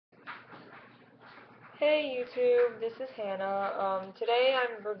Hey YouTube, this is Hannah. Today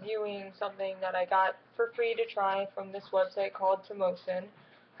I'm reviewing something that I got for free to try from this website called Tomoson.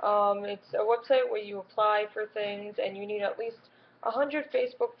 It's a website where you apply for things and you need at least 100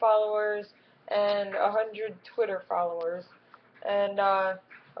 Facebook followers and 100 Twitter followers. And I'm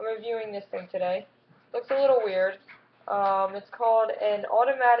reviewing this thing today. Looks a little weird. It's called an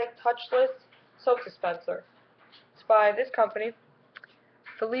automatic touchless soap dispenser. It's by this company,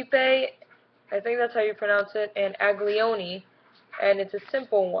 Philippe, I think that's how you pronounce it, and Aglioni, and it's a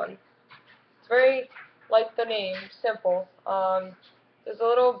simple one. It's very like the name, simple. There's a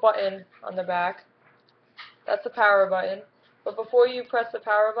little button on the back. That's the power button. But before you press the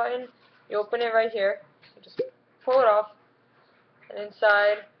power button, you open it right here. You just pull it off, and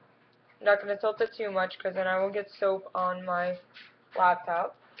inside, I'm not going to tilt it too much because then I will get soap on my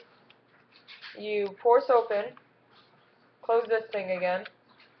laptop. You pour soap in, close this thing again,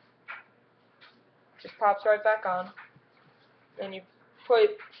 just pops right back on, and you put.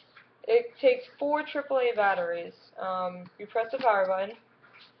 It takes 4 AAA batteries. You press the power button,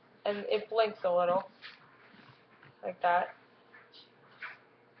 and it blinks a little, like that.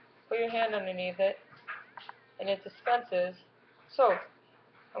 Put your hand underneath it, and it dispenses soap.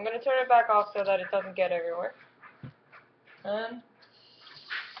 I'm going to turn it back off so that it doesn't get everywhere. And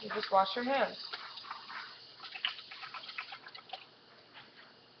you just wash your hands.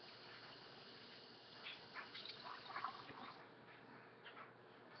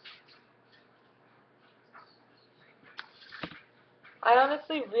 I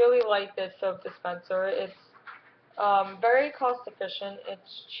honestly really like this soap dispenser. It's very cost efficient.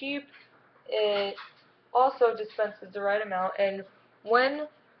 It's cheap. It also dispenses the right amount. And when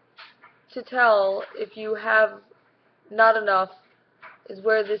to tell if you have not enough is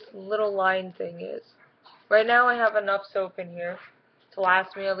where this little line thing is. Right now I have enough soap in here to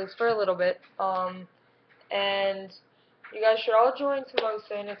last me at least for a little bit. And you guys should all join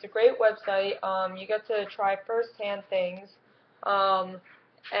Tomoson. It's a great website. You get to try first-hand things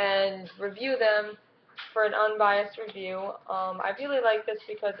and review them for an unbiased review. I really like this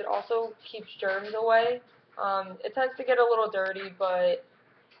because it also keeps germs away. It tends to get a little dirty, but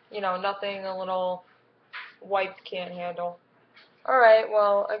you know, nothing a little wipes can't handle. Alright,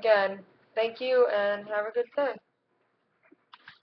 well, again, thank you and have a good day.